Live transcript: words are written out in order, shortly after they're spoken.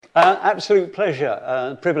Absolute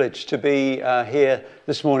pleasure, privilege to be here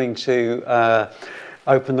this morning to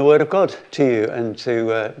open the Word of God to you and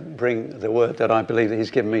to bring the Word that I believe that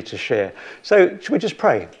He's given me to share. So, should we just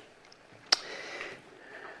pray?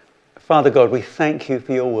 Father God, we thank you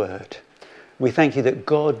for your Word. We thank you that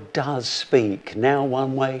God does speak, now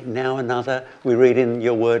one way, now another. We read in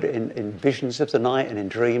your Word in visions of the night and in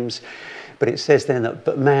dreams, but it says then that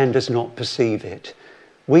but man does not perceive it.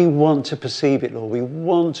 We want to perceive it, Lord. We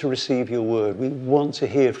want to receive your word. We want to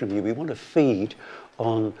hear from you. We want to feed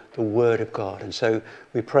on the word of God. And so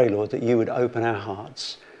we pray, Lord, that you would open our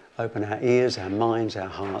hearts, open our ears, our minds, our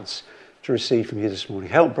hearts to receive from you this morning.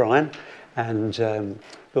 Help Brian and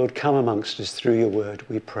Lord, come amongst us through your word,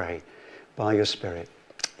 we pray, by your Spirit.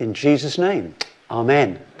 In Jesus' name,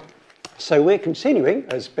 amen. So we're continuing,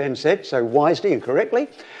 as Ben said, so wisely and correctly,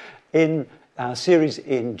 in our series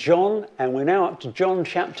in John, and we're now up to John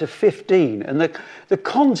chapter 15. And the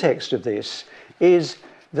context of this is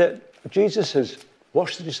that Jesus has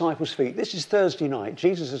washed the disciples' feet. This is Thursday night.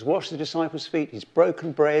 Jesus has washed the disciples' feet. He's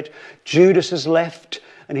broken bread. Judas has left,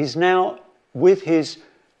 and he's now with his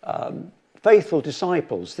faithful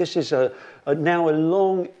disciples. This is now a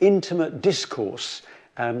long, intimate discourse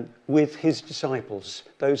with his disciples,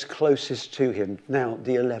 those closest to him, now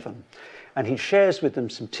the 11. And he shares with them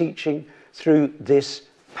some teaching through this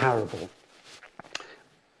parable.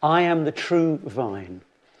 I am the true vine.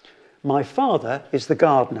 My Father is the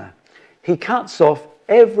gardener. He cuts off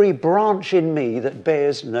every branch in me that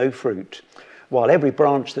bears no fruit, while every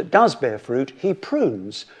branch that does bear fruit, he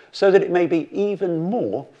prunes so that it may be even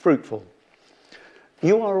more fruitful.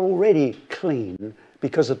 You are already clean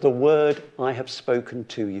because of the word I have spoken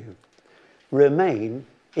to you. Remain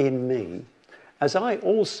in me, as I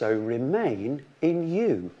also remain in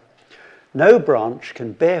you. No branch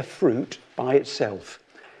can bear fruit by itself.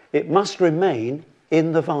 It must remain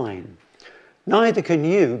in the vine. Neither can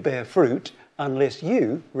you bear fruit unless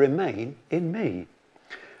you remain in me.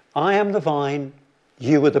 I am the vine,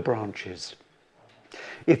 you are the branches.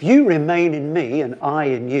 If you remain in me and I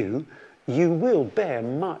in you, you will bear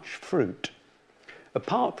much fruit.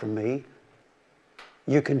 Apart from me,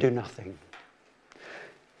 you can do nothing.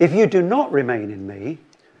 If you do not remain in me,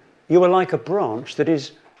 you are like a branch that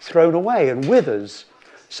is thrown away and withers.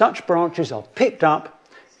 Such branches are picked up,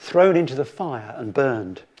 thrown into the fire and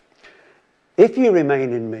burned. If you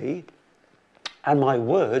remain in me and my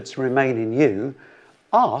words remain in you,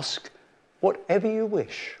 ask whatever you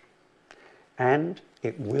wish, and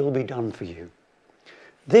it will be done for you.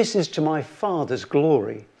 This is to my Father's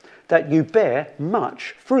glory, that you bear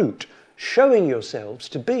much fruit, showing yourselves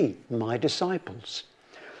to be my disciples.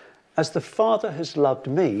 As the Father has loved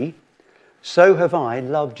me, so have I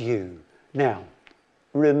loved you. Now,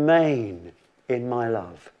 remain in my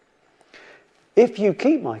love. If you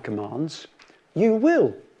keep my commands, you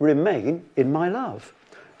will remain in my love,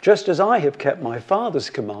 just as I have kept my Father's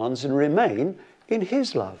commands and remain in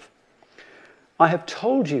his love. I have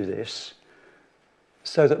told you this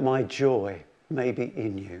so that my joy may be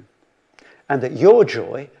in you, and that your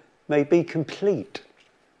joy may be complete.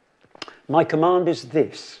 My command is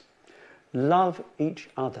this: love each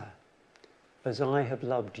other as I have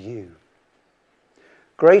loved you.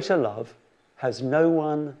 Greater love has no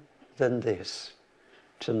one than this,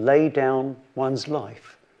 to lay down one's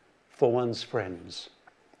life for one's friends.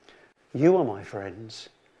 You are my friends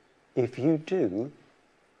if you do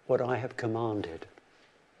what I have commanded.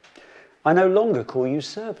 I no longer call you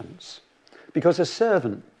servants, because a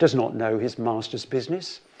servant does not know his master's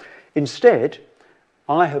business. Instead,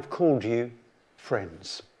 I have called you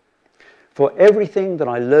friends. For everything that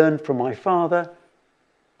I learned from my Father,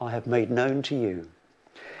 I have made known to you.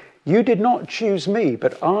 You did not choose me,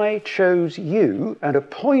 but I chose you and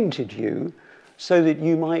appointed you so that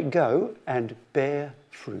you might go and bear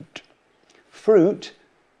fruit. Fruit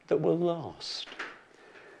that will last.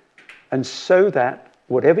 And so that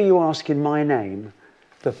whatever you ask in my name,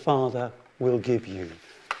 the Father will give you.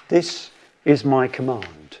 This is my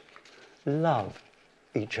command. Love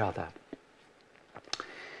each other.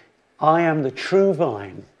 I am the true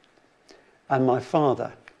vine, and my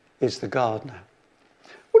Father is the gardener.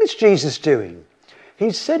 What is Jesus doing?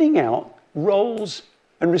 He's setting out roles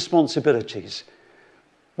and responsibilities.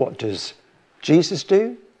 What does Jesus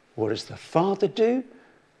do? What does the Father do?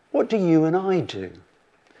 What do you and I do?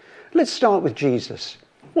 Let's start with Jesus.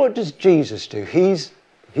 What does Jesus do?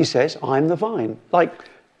 He says, I'm the vine, like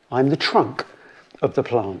I'm the trunk of the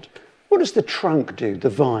plant. What does the trunk do, the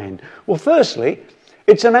vine? Well, firstly,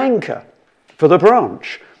 it's an anchor for the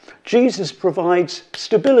branch. Jesus provides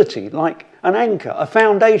stability, like an anchor, a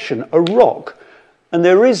foundation, a rock, and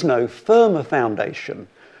there is no firmer foundation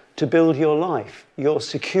to build your life, your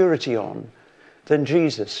security on, than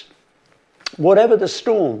Jesus. Whatever the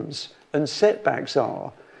storms and setbacks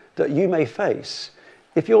are that you may face,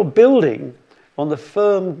 if you're building on the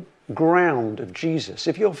firm ground of Jesus,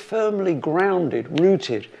 if you're firmly grounded,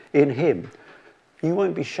 rooted in him, you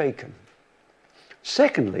won't be shaken.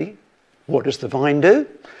 Secondly, what does the vine do?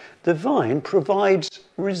 The vine provides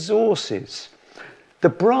resources. The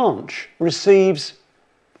branch receives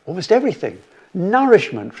almost everything.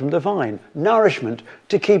 Nourishment from the vine, nourishment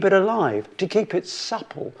to keep it alive, to keep it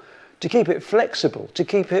supple, to keep it flexible, to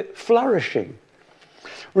keep it flourishing.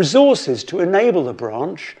 Resources to enable the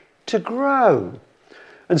branch to grow,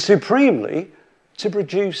 and supremely to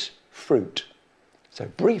produce fruit. So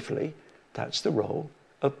briefly, that's the role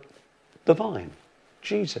of the vine,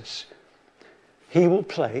 Jesus. He will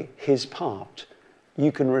play his part.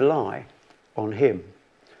 You can rely on him.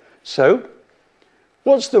 So,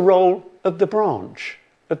 what's the role of the branch,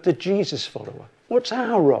 of the Jesus follower? What's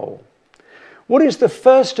our role? What is the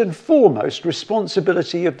first and foremost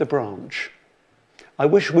responsibility of the branch? I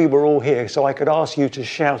wish we were all here so I could ask you to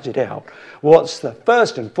shout it out. What's the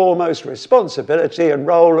first and foremost responsibility and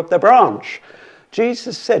role of the branch?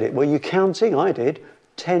 Jesus said it. Were you counting? I did.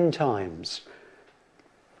 10 times.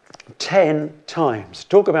 10 times.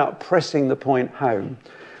 Talk about pressing the point home.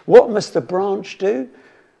 What must the branch do?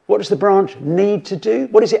 What does the branch need to do?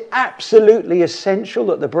 What is it absolutely essential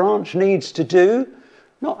that the branch needs to do?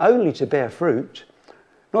 Not only to bear fruit,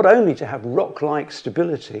 not only to have rock-like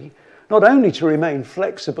stability, not only to remain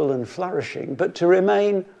flexible and flourishing, but to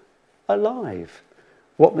remain alive.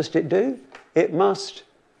 What must it do? It must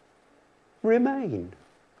remain.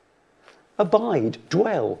 Abide,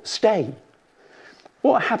 dwell, stay.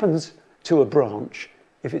 What happens to a branch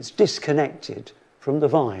if it's disconnected from the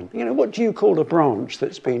vine? You know, what do you call a branch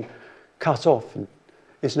that's been cut off and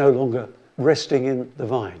is no longer resting in the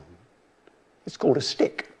vine? It's called a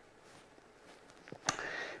stick.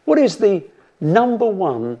 What is the number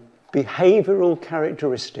one behavioural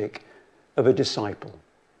characteristic of a disciple,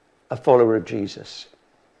 a follower of Jesus?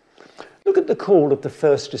 Look at the call of the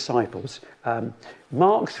first disciples.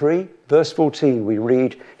 Mark 3, verse 14, we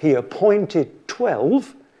read, he appointed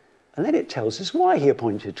 12, and then it tells us why he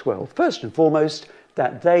appointed 12. First and foremost,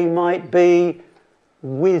 that they might be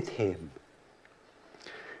with him.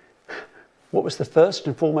 What was the first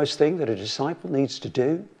and foremost thing that a disciple needs to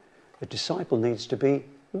do? A disciple needs to be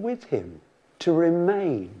with him, to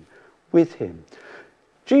remain with him.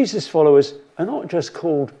 Jesus' followers are not just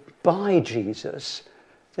called by Jesus,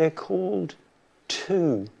 they're called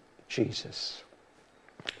to Jesus.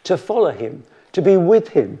 To follow him, to be with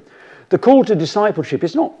him. The call to discipleship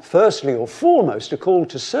is not firstly or foremost a call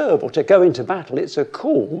to serve or to go into battle. It's a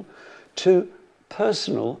call to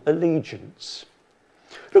personal allegiance.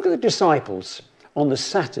 Look at the disciples on the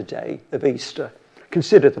Saturday of Easter.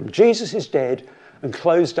 Consider them. Jesus is dead and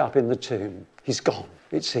closed up in the tomb. He's gone,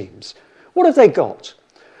 it seems. What have they got?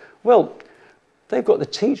 Well, they've got the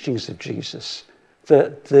teachings of Jesus,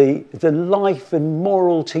 the life and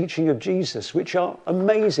moral teaching of Jesus, which are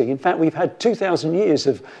amazing. In fact, we've had 2,000 years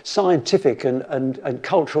of scientific and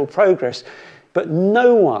cultural progress, but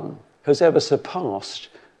no one has ever surpassed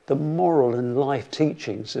the moral and life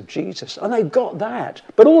teachings of Jesus. And they've got that.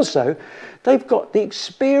 But also, they've got the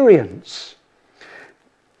experience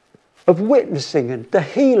of witnessing and the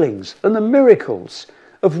healings and the miracles,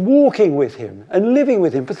 of walking with him and living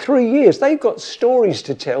with him for 3 years. They've got stories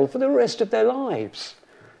to tell for the rest of their lives.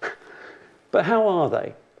 But how are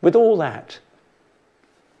they? With all that,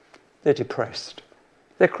 they're depressed.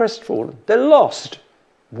 They're crestfallen. They're lost.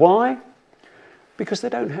 Why? Because they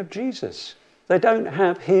don't have Jesus. They don't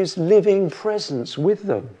have his living presence with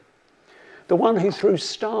them. The one who threw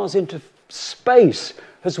stars into space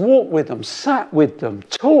has walked with them, sat with them,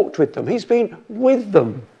 talked with them. He's been with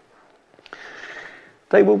them.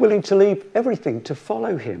 They were willing to leave everything to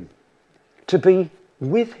follow him, to be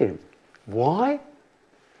with him. Why?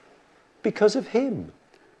 Because of him,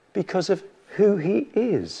 because of who he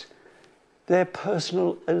is. Their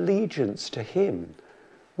personal allegiance to him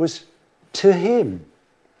was to him.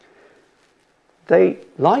 They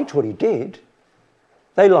liked what he did,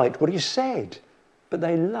 they liked what he said, but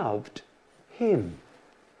they loved him.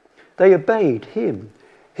 They obeyed him.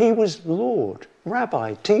 He was Lord,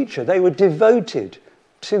 Rabbi, teacher. They were devoted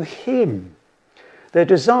to him. Their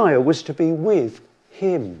desire was to be with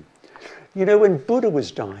him. You know, when Buddha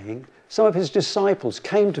was dying, some of his disciples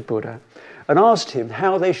came to Buddha and asked him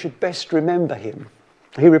how they should best remember him.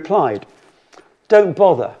 He replied, "Don't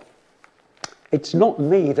bother. It's not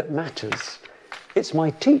me that matters. It's my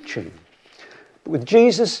teaching." But with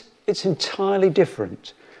Jesus, it's entirely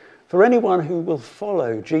different. For anyone who will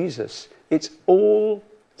follow Jesus, it's all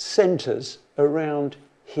centres around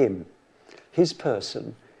him, his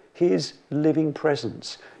person, his living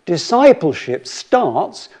presence. Discipleship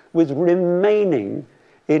starts with remaining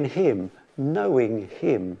in him, knowing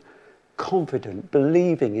him, confident,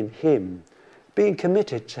 believing in him, being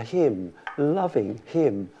committed to him, loving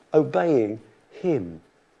him, obeying him,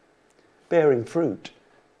 bearing fruit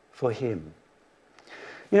for him.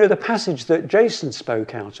 You know, the passage that Jason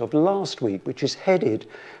spoke out of last week, which is headed,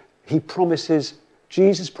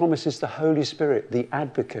 Jesus promises the Holy Spirit, the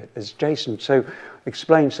advocate, as Jason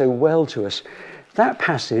explained so well to us. That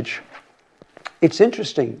passage, it's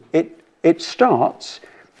interesting. It starts,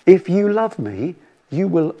 if you love me, you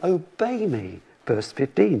will obey me. Verse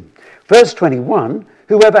 15. Verse 21,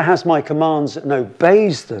 whoever has my commands and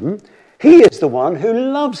obeys them, he is the one who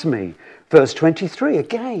loves me. Verse 23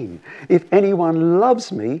 again, if anyone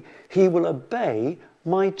loves me, he will obey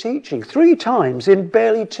my teaching. 3 times in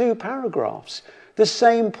barely 2 paragraphs. The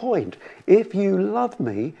same point. If you love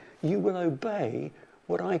me, you will obey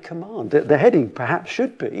what I command. The heading perhaps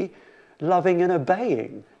should be loving and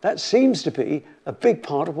obeying. That seems to be a big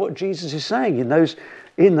part of what Jesus is saying in those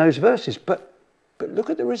verses. But look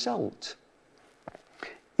at the result.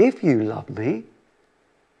 If you love me,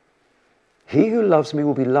 he who loves me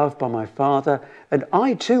will be loved by my Father, and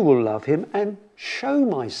I too will love him and show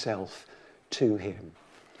myself to him.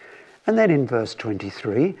 And then in verse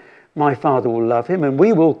 23, my Father will love him, and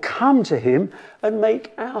we will come to him and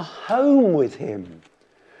make our home with him.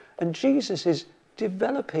 And Jesus is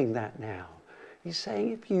developing that now. He's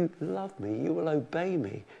saying, if you love me, you will obey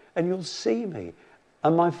me, and you'll see me.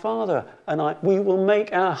 And my Father and I, we will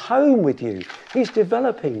make our home with you. He's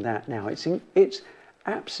developing that now. It's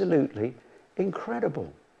absolutely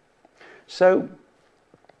incredible. So,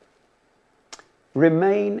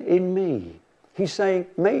 remain in me. He's saying,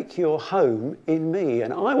 make your home in me,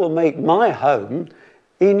 and I will make my home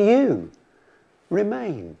in you.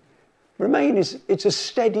 Remain. Remain it's a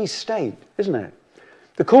steady state, isn't it?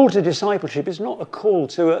 The call to discipleship is not a call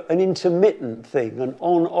to an intermittent thing, an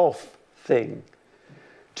on-off thing.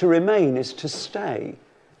 To remain is to stay.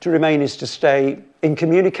 To remain is to stay in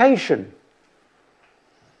communication,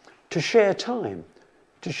 to share time,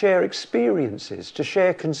 to share experiences, to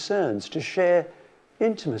share concerns, to share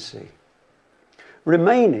intimacy.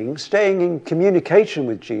 Remaining, staying in communication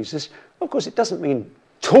with Jesus, of course, it doesn't mean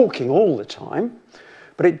talking all the time,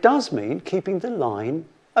 but it does mean keeping the line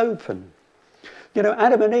open. You know,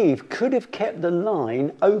 Adam and Eve could have kept the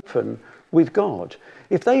line open with God.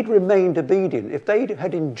 If they'd remained obedient, if they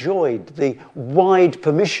had enjoyed the wide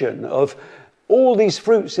permission of all these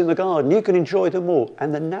fruits in the garden, you can enjoy them all,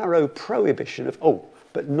 and the narrow prohibition of,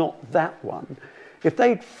 but not that one. If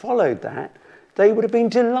they'd followed that, they would have been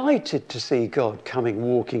delighted to see God coming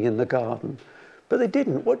walking in the garden. But they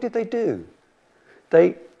didn't. What did they do?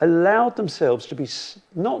 They allowed themselves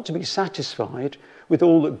not to be satisfied with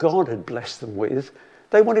all that God had blessed them with.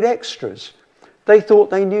 They wanted extras. They thought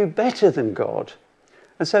they knew better than God.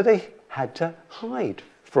 And so they had to hide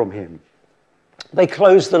from him. They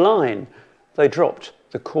closed the line. They dropped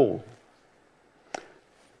the call.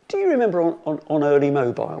 Do you remember on early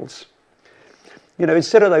mobiles? You know,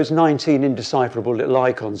 instead of those 19 indecipherable little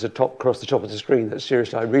icons across the top of the screen that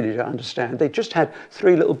seriously I really don't understand, they just had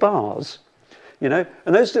 3 little bars, you know,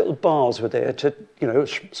 and those little bars were there to, you know, a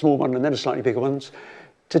small one and then a slightly bigger ones,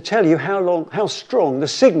 to tell you how strong the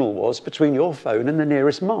signal was between your phone and the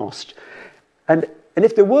nearest mast. And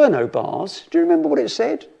if there were no bars, do you remember what it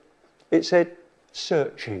said? It said,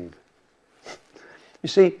 searching. You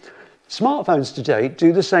see, smartphones today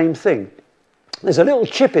do the same thing. There's a little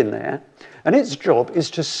chip in there, and its job is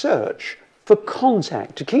to search for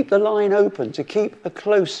contact, to keep the line open, to keep a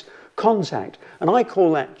close contact. And I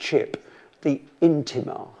call that chip the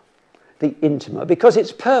Intima, because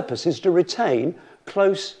its purpose is to retain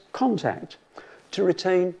close contact, to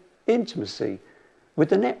retain intimacy with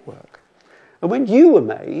the network. And when you were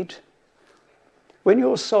made, when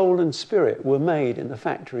your soul and spirit were made in the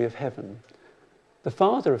factory of heaven, the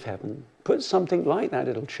Father of heaven put something like that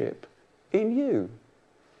little chip in you,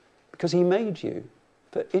 because he made you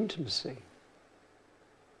for intimacy,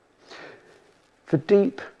 for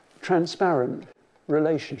deep, transparent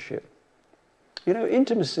relationship. You know,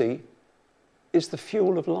 intimacy is the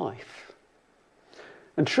fuel of life.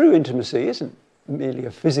 And true intimacy isn't merely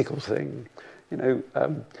a physical thing. You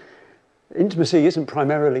know, intimacy isn't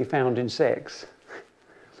primarily found in sex.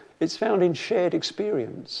 It's found in shared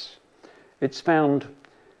experience. It's found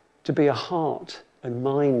to be a heart and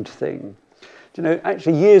mind thing. You know,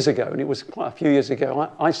 actually years ago, and it was quite a few years ago,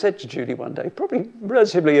 I said to Judy one day, probably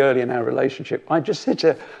relatively early in our relationship, I just said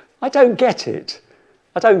to her, I don't get it.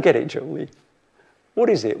 I don't get it, Julie. What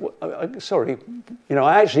is it? Sorry,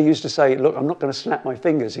 I actually used to say, look, I'm not going to snap my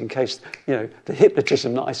fingers in case, the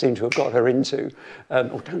hypnotism that I seem to have got her into,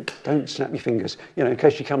 or don't snap your fingers, in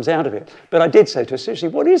case she comes out of it. But I did say to her, seriously,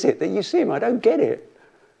 what is it that you see? I don't get it.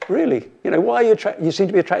 Really, why are you seem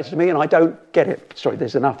to be attracted to me and I don't get it. Sorry,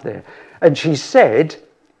 there's enough there. And she said,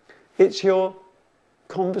 it's your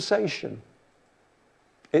conversation.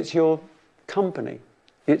 It's your company.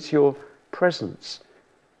 It's your presence.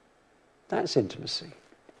 That's intimacy.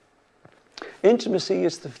 Intimacy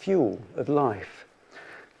is the fuel of life.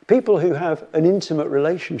 People who have an intimate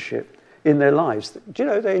relationship in their lives, do you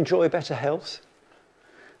know they enjoy better health?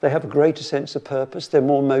 They have a greater sense of purpose. They're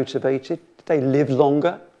more motivated. They live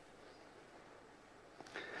longer.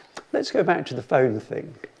 Let's go back to the phone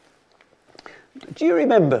thing. Do you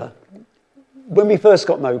remember when we first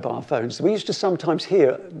got mobile phones, we used to sometimes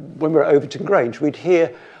hear, when we were at Overton Grange, we'd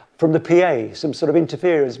hear from the PA some sort of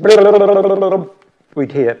interference.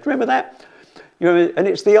 We'd hear. Remember that? And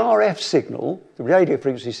it's the RF signal, the radio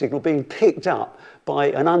frequency signal, being picked up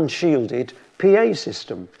by an unshielded PA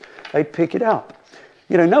system. They'd pick it up.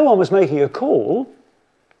 No one was making a call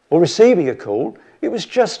or receiving a call. It was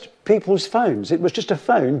just people's phones. It was just a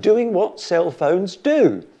phone doing what cell phones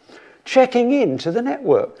do, checking into the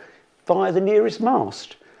network via the nearest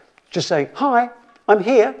mast. Just saying, hi, I'm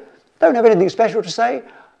here. Don't have anything special to say,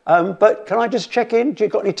 but can I just check in? Do you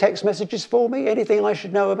got any text messages for me? Anything I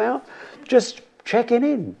should know about? Just checking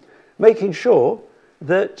in, making sure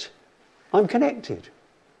that I'm connected.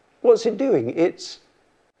 What's it doing? It's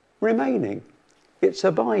remaining. It's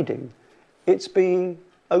abiding. It's being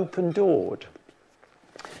open-doored.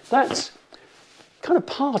 That's kind of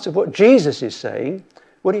part of what Jesus is saying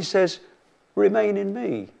when he says, remain in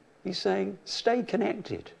me. He's saying, stay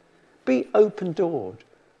connected. Be open-doored.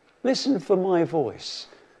 Listen for my voice.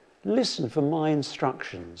 Listen for my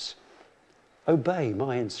instructions. Obey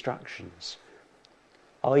my instructions.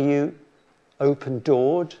 Are you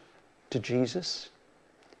open-doored to Jesus?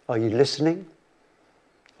 Are you listening?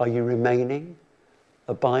 Are you remaining?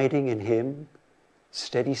 Abiding in him?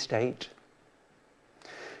 Steady state?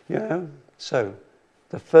 So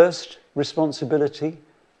the first responsibility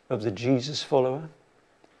of the Jesus follower,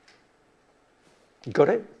 you got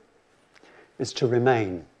it? Is to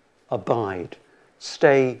remain, abide,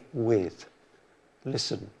 stay with,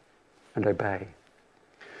 listen and obey.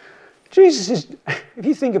 Jesus is, if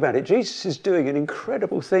you think about it, Jesus is doing an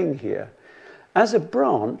incredible thing here. As a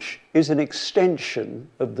branch is an extension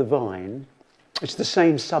of the vine, it's the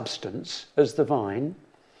same substance as the vine,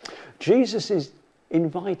 Jesus is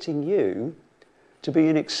inviting you to be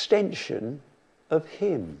an extension of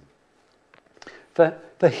him.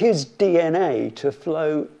 For his DNA to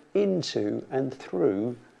flow into and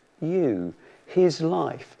through you, his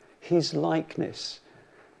life, his likeness.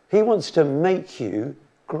 He wants to make you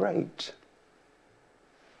great.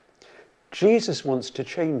 Jesus wants to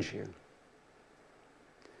change you.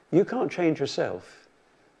 You can't change yourself.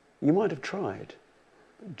 You might have tried.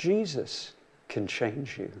 But Jesus can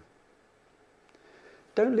change you.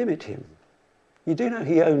 Don't limit him. You do know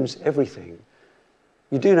he owns everything.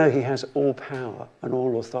 You do know he has all power and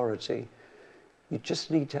all authority. You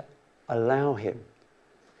just need to allow him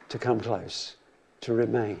to come close, to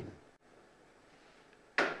remain,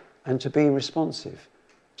 and to be responsive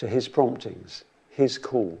to his promptings, his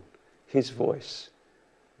call, his voice.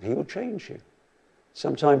 He will change you.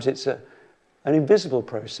 Sometimes it's an invisible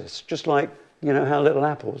process, just like, how little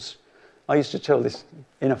apples. I used to tell this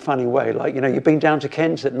in a funny way, like, you've been down to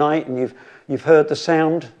Kent at night and you've heard the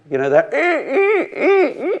sound, that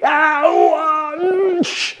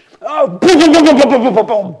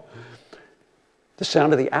the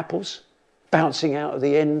sound of the apples bouncing out of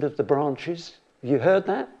the end of the branches. Have you heard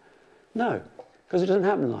that? No, because it doesn't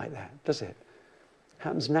happen like that, does it? It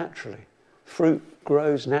happens naturally. Fruit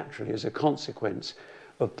grows naturally as a consequence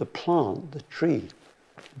of the plant, the tree,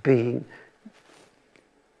 being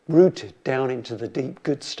rooted down into the deep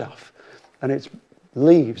good stuff and its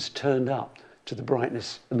leaves turned up to the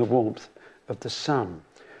brightness and the warmth of the sun.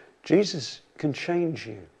 Jesus can change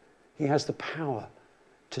you. He has the power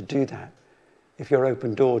to do that if you're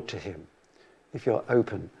open-doored to him, if you're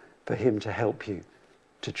open for him to help you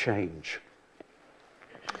to change.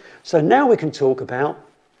 So now we can talk about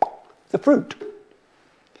the fruit.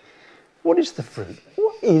 What is the fruit?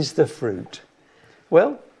 What is the fruit?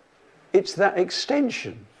 Well, it's that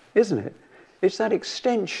extension, isn't it? It's that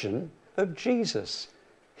extension of Jesus,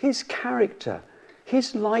 his character,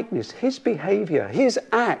 his likeness, his behaviour, his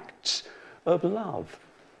acts of love,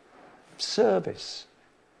 service,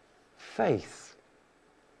 faith,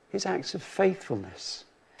 his acts of faithfulness,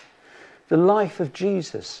 The life of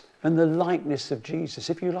Jesus and the likeness of Jesus.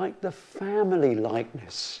 If you like, the family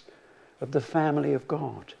likeness of the family of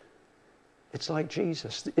God. It's like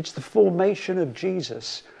Jesus. It's the formation of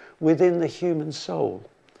Jesus within the human soul.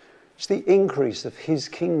 It's the increase of his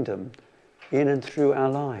kingdom in and through our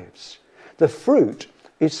lives. The fruit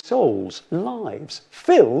is souls, lives,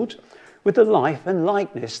 filled with the life and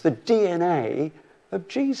likeness, the DNA of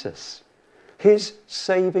Jesus. His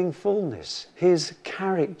saving fullness, his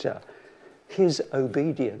character, his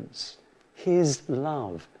obedience, his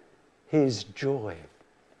love, his joy,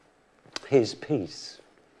 his peace.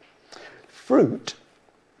 Fruit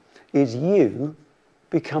is you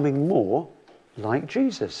becoming more like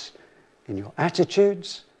Jesus in your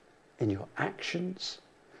attitudes, in your actions,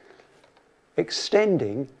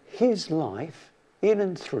 extending his life in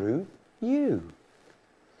and through you.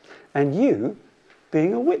 And you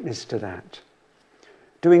being a witness to that.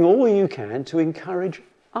 Doing all you can to encourage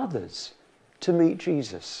others to meet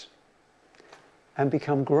Jesus and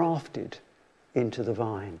become grafted into the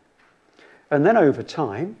vine. And then over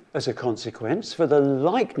time, as a consequence, for the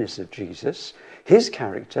likeness of Jesus, his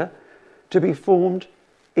character, to be formed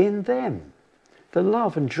in them. The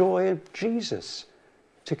love and joy of Jesus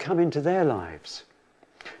to come into their lives.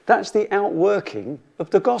 That's the outworking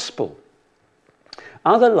of the gospel.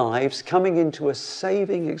 Other lives coming into a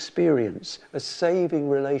saving experience, a saving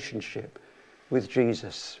relationship with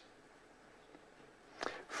Jesus.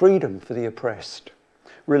 Freedom for the oppressed,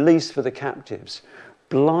 release for the captives,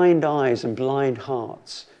 blind eyes and blind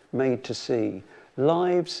hearts made to see,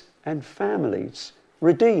 lives and families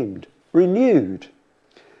redeemed, renewed.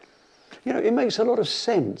 You know, it makes a lot of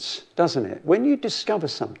sense, doesn't it? When you discover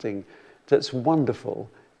something that's wonderful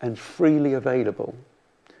and freely available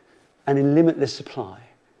and in limitless supply,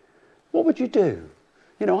 what would you do?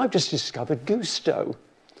 You know, I've just discovered Gusto.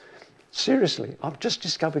 Seriously, I've just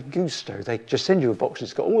discovered Gusto. They just send you a box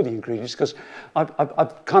that's got all the ingredients because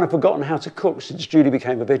I've kind of forgotten how to cook since Julie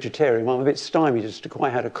became a vegetarian. I'm a bit stymied as to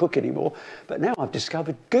quite how to cook anymore. But now I've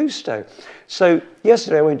discovered Gusto. So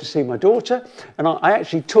yesterday I went to see my daughter and I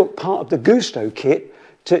actually took part of the Gusto kit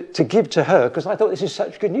to give to her because I thought this is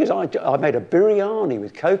such good news. I made a biryani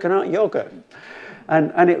with coconut yogurt.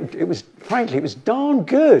 And it was, frankly, it was darn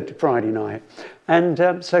good Friday night.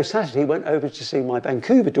 And so Saturday went over to see my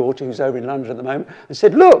Vancouver daughter, who's over in London at the moment, and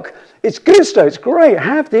said, look, it's Gusto, it's great,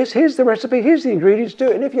 have this, here's the recipe, here's the ingredients, do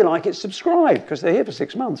it, and if you like it, subscribe, because they're here for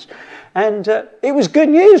 6 months. And it was good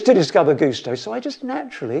news to discover Gusto, so I just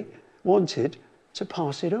naturally wanted to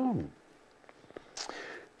pass it on.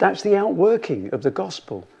 That's the outworking of the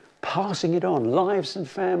gospel, passing it on, lives and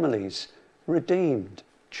families, redeemed,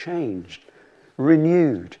 changed,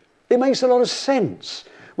 renewed. It makes a lot of sense.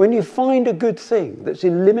 When you find a good thing that's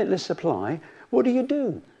in limitless supply, what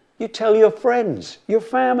do? You tell your friends, your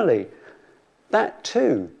family. That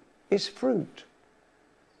too is fruit.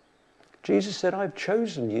 Jesus said, I've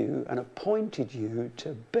chosen you and appointed you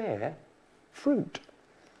to bear fruit.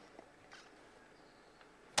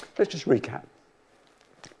 Let's just recap.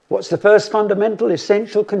 What's the first fundamental,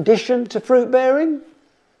 essential condition to fruit bearing?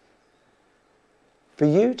 For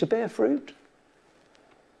you to bear fruit?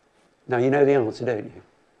 Now you know the answer, don't you?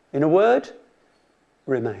 In a word,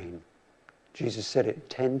 remain. Jesus said it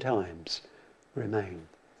 10 times. Remain.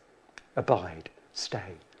 Abide.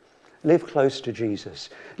 Stay. Live close to Jesus.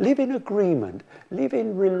 Live in agreement. Live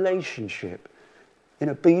in relationship. In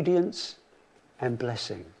obedience and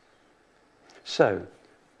blessing. So,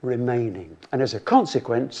 remaining. And as a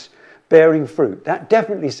consequence, bearing fruit. That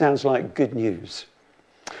definitely sounds like good news.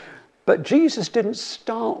 But Jesus didn't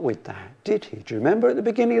start with that, did he? Do you remember at the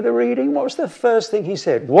beginning of the reading? What was the first thing he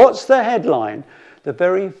said? What's the headline? The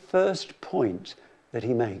very first point that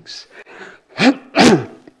he makes.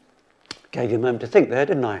 Gave you a moment to think there,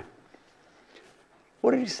 didn't I?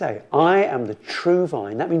 What did he say? I am the true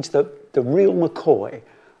vine. That means the real McCoy.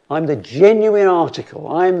 I'm the genuine article.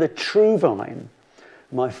 I am the true vine.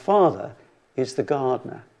 My Father is the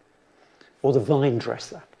gardener or the vine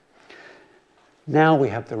dresser. Now we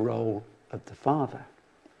have the role of the Father.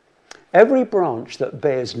 Every branch that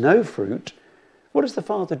bears no fruit, what does the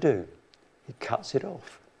Father do? He cuts it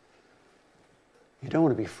off. You don't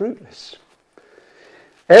want to be fruitless.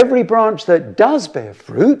 Every branch that does bear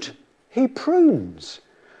fruit, he prunes.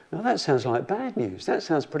 Now that sounds like bad news. That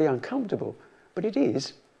sounds pretty uncomfortable, but it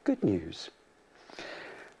is good news.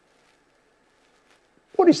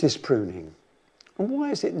 What is this pruning? And why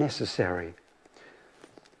is it necessary?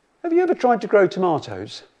 Have you ever tried to grow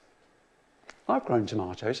tomatoes? I've grown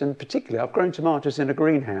tomatoes, and particularly I've grown tomatoes in a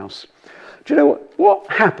greenhouse. Do you know what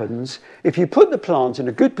happens if you put the plant in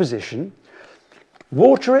a good position,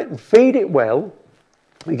 water it and feed it well,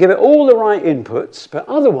 and give it all the right inputs, but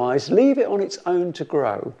otherwise leave it on its own to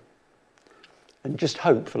grow and just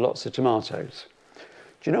hope for lots of tomatoes.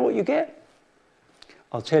 Do you know what you get?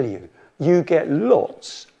 I'll tell you. You get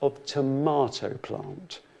lots of tomato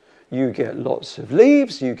plant. You get lots of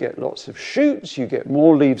leaves, you get lots of shoots, you get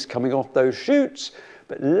more leaves coming off those shoots,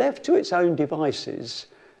 but left to its own devices,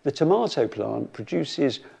 the tomato plant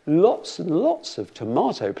produces lots and lots of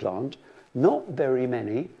tomato plant, not very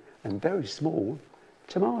many and very small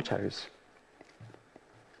tomatoes.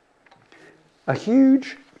 A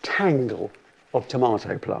huge tangle of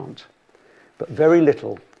tomato plant, but very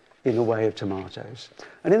little in the way of tomatoes.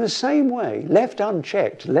 And in the same way, left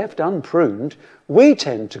unchecked, left unpruned, we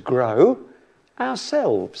tend to grow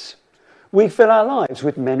ourselves. We fill our lives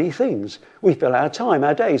with many things. We fill our time,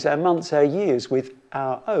 our days, our months, our years with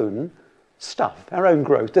our own stuff, our own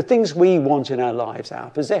growth, the things we want in our lives,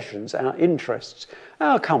 our possessions, our interests,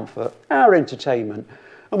 our comfort, our entertainment.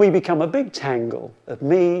 And we become a big tangle of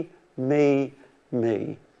me, me,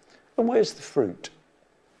 me. And where's the fruit?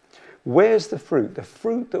 Where's the fruit? The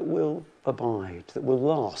fruit that will abide, that will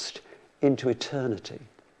last into eternity.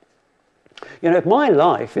 You know, if my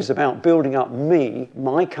life is about building up me,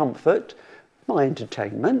 my comfort, my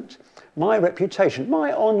entertainment, my reputation,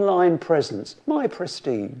 my online presence, my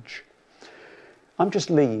prestige, I'm just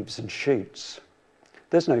leaves and shoots.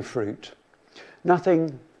 There's no fruit.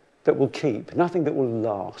 Nothing that will keep, nothing that will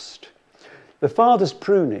last. The Father's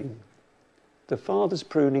pruning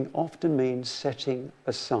often means setting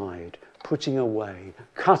aside, putting away,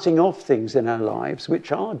 cutting off things in our lives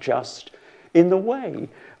which are just in the way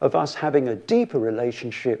of us having a deeper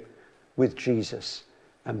relationship with Jesus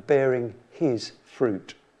and bearing his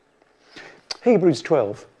fruit. Hebrews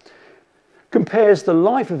 12 compares the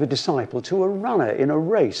life of a disciple to a runner in a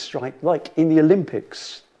race, right? Like in the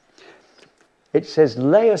Olympics. It says,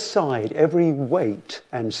 lay aside every weight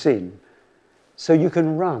and sin so you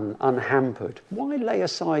can run unhampered. Why lay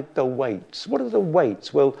aside the weights? What are the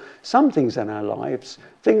weights? Well, some things in our lives,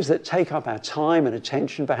 things that take up our time and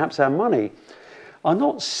attention, perhaps our money, are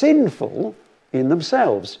not sinful in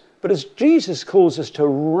themselves. But as Jesus calls us to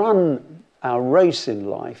run our race in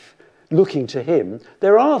life, looking to him,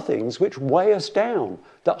 there are things which weigh us down,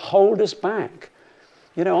 that hold us back.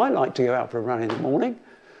 You know, I like to go out for a run in the morning,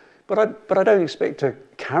 but I don't expect to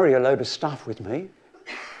carry a load of stuff with me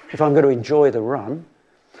if I'm going to enjoy the run.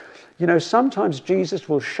 You know, sometimes Jesus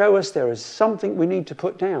will show us there is something we need to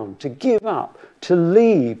put down, to give up, to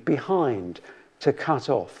leave behind, to cut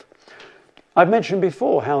off. I've mentioned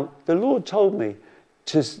before how the Lord told me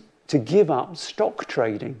to give up stock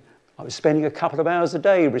trading. I was spending a couple of hours a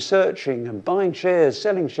day researching and buying shares,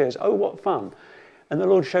 selling shares. Oh, what fun. And the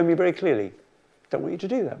Lord showed me very clearly, don't want you to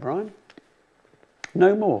do that, Brian.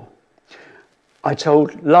 No more. I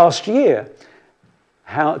told last year,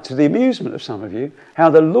 how, to the amusement of some of you, how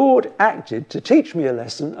the Lord acted to teach me a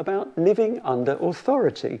lesson about living under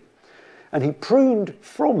authority. And he pruned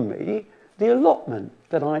from me the allotment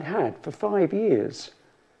that I'd had for 5 years.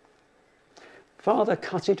 Father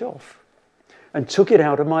cut it off and took it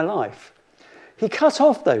out of my life. He cut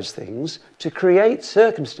off those things to create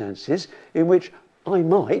circumstances in which I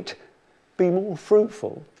might be more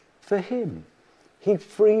fruitful for him. He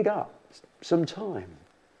freed up some time.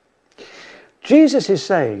 Jesus is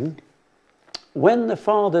saying, when the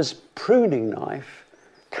Father's pruning knife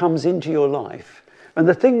comes into your life and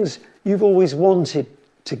the things you've always wanted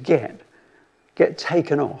to get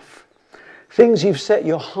taken off, things you've set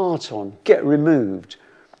your heart on get removed,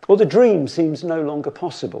 or the dream seems no longer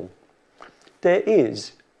possible, there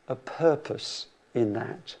is a purpose in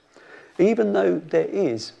that, even though there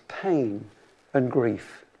is pain and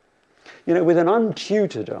grief. You know, with an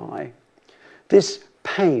untutored eye, this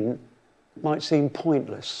pain might seem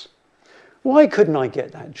pointless. Why couldn't I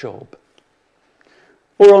get that job?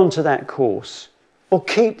 Or onto that course? Or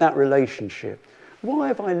keep that relationship? Why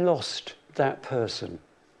have I lost that person?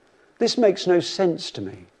 This makes no sense to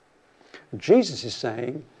me. And Jesus is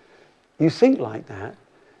saying, you think like that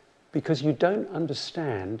because you don't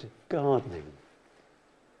understand gardening.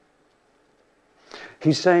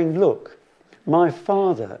 He's saying, look, my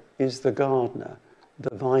Father is the gardener,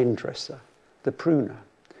 the vine dresser, the pruner.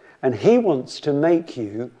 And he wants to make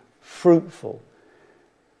you fruitful.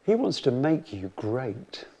 He wants to make you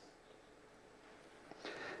great.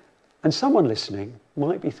 And someone listening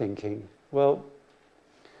might be thinking, well,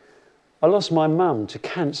 I lost my mum to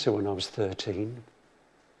cancer when I was 13,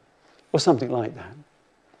 or something like that.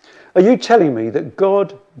 Are you telling me that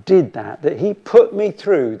God did that he put me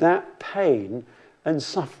through that pain and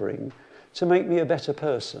suffering to make me a better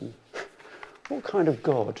person? What kind of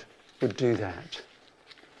God would do that?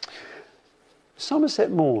 Somerset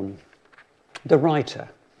Maugham, the writer,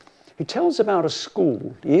 he tells about a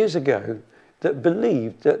school years ago that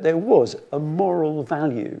believed that there was a moral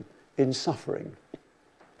value in suffering.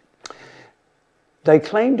 They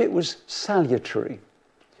claimed it was salutary,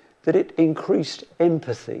 that it increased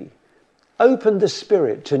empathy, opened the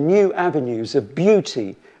spirit to new avenues of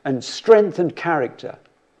beauty and strengthened character.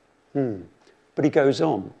 But he goes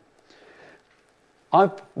on.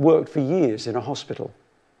 I've worked for years in a hospital.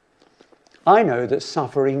 I know that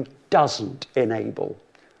suffering doesn't enable,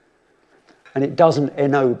 and it doesn't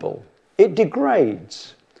ennoble. It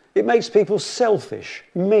degrades. It makes people selfish,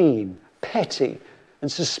 mean, petty,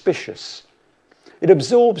 and suspicious. It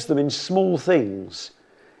absorbs them in small things.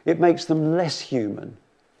 It makes them less human,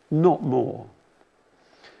 not more.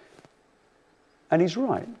 And he's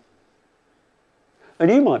right. And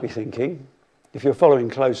you might be thinking, if you're following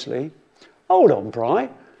closely, hold on, Bri.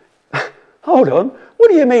 Hold on. What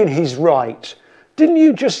do you mean he's right? Didn't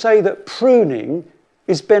you just say that pruning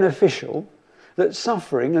is beneficial, that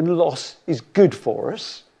suffering and loss is good for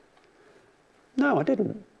us? No, I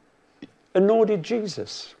didn't. And nor did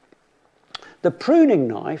Jesus. The pruning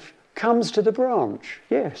knife comes to the branch,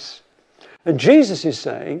 yes. And Jesus is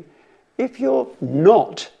saying, if you're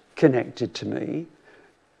not connected to me,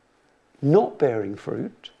 not bearing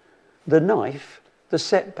fruit, the knife, the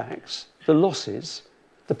setbacks, the losses,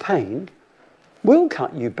 the pain will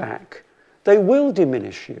cut you back. They will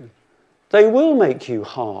diminish you. They will make you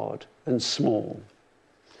hard and small.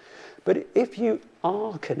 But if you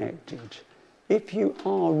are connected, if you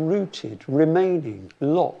are rooted, remaining,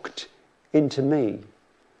 locked into me,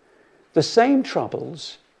 the same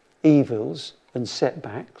troubles, evils and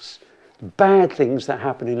setbacks, bad things that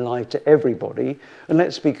happen in life to everybody, and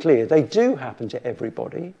let's be clear, they do happen to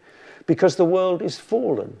everybody because the world is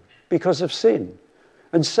fallen because of sin.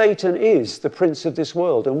 And Satan is the prince of this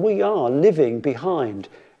world, and we are living behind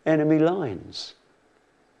enemy lines.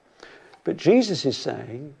 But Jesus is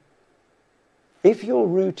saying, if you're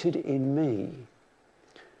rooted in me,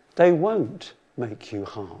 they won't make you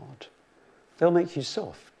hard. They'll make you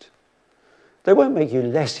soft. They won't make you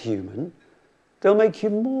less human. They'll make you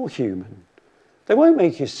more human. They won't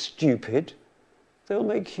make you stupid. They'll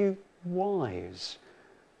make you wise.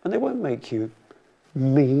 And they won't make you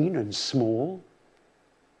mean and small.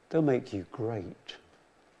 They'll make you great.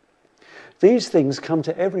 These things come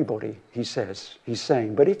to everybody, he says. He's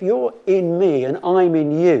saying, but if you're in me and I'm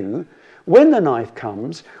in you, when the knife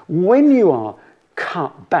comes, when you are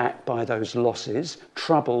cut back by those losses,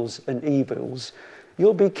 troubles and evils,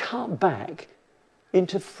 you'll be cut back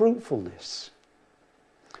into fruitfulness.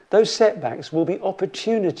 Those setbacks will be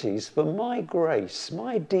opportunities for my grace,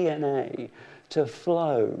 my DNA, to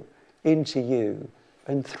flow into you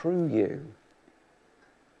and through you.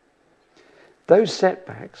 Those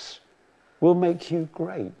setbacks will make you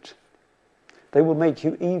great. They will make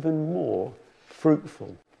you even more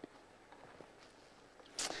fruitful.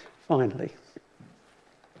 Finally,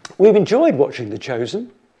 we've enjoyed watching The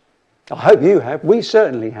Chosen. I hope you have. We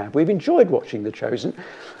certainly have. We've enjoyed watching The Chosen.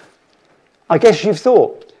 I guess you've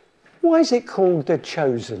thought, why is it called The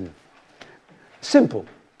Chosen? Simple.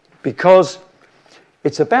 Because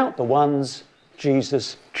it's about the ones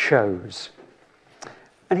Jesus chose.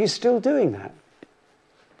 And he's still doing that.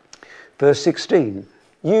 Verse 16,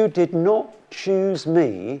 you did not choose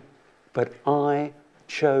me, but I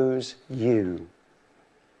chose you.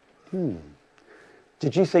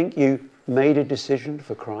 Did you think you made a decision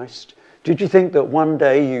for Christ? Did you think that one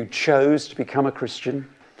day you chose to become a Christian?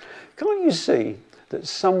 Can't you see that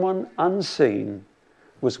someone unseen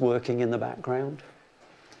was working in the background?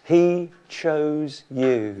 He chose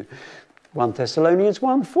you. 1 Thessalonians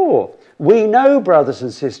 1:4. We know, brothers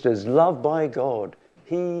and sisters, loved by God,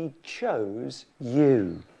 he chose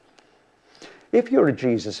you. If you're a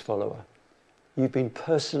Jesus follower, you've been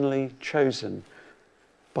personally chosen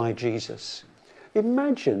by Jesus.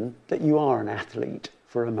 Imagine that you are an athlete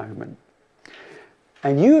for a moment,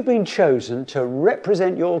 and you have been chosen to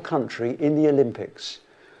represent your country in the Olympics.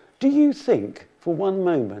 Do you think for one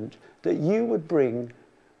moment that you would bring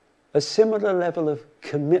a similar level of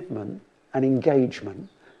commitment and engagement,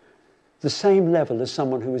 the same level as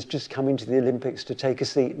someone who has just come into the Olympics to take a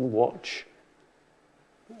seat and watch?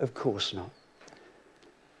 Of course not.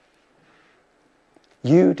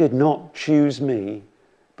 You did not choose me,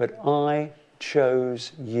 but I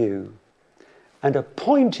chose you and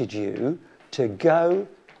appointed you to go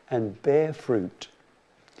and bear fruit.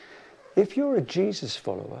 If you're a Jesus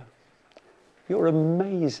follower, you're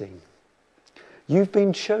amazing. You've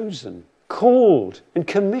been chosen, called and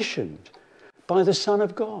commissioned by the Son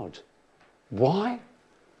of God. Why?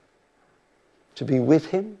 To be with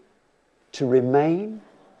him, to remain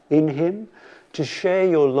in him, to share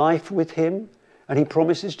your life with him, and he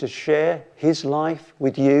promises to share his life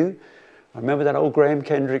with you. I remember that old Graham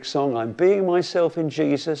Kendrick song, I'm being myself in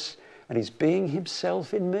Jesus, and he's being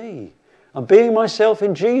himself in me. I'm being myself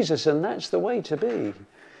in Jesus, and that's the way to be.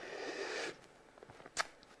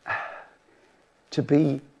 To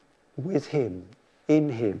be with him, in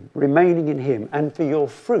him, remaining in him, and for your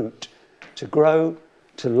fruit to grow,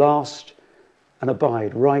 to last, and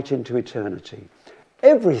abide right into eternity.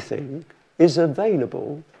 Everything is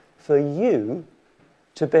available for you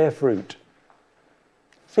to bear fruit.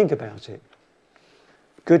 Think about it.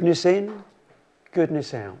 Goodness in,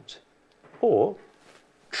 goodness out. Or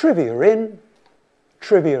trivia in,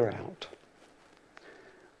 trivia out.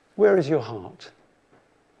 Where is your heart?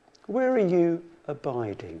 Where are you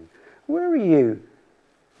abiding? Where are you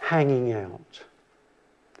hanging out?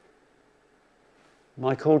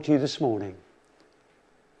 My call to you this morning,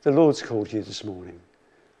 the Lord's called to you this morning,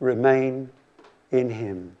 remain in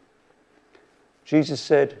him. Jesus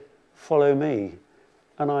said, follow me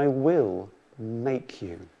and I will make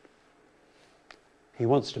you. He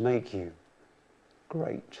wants to make you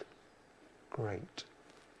great, great.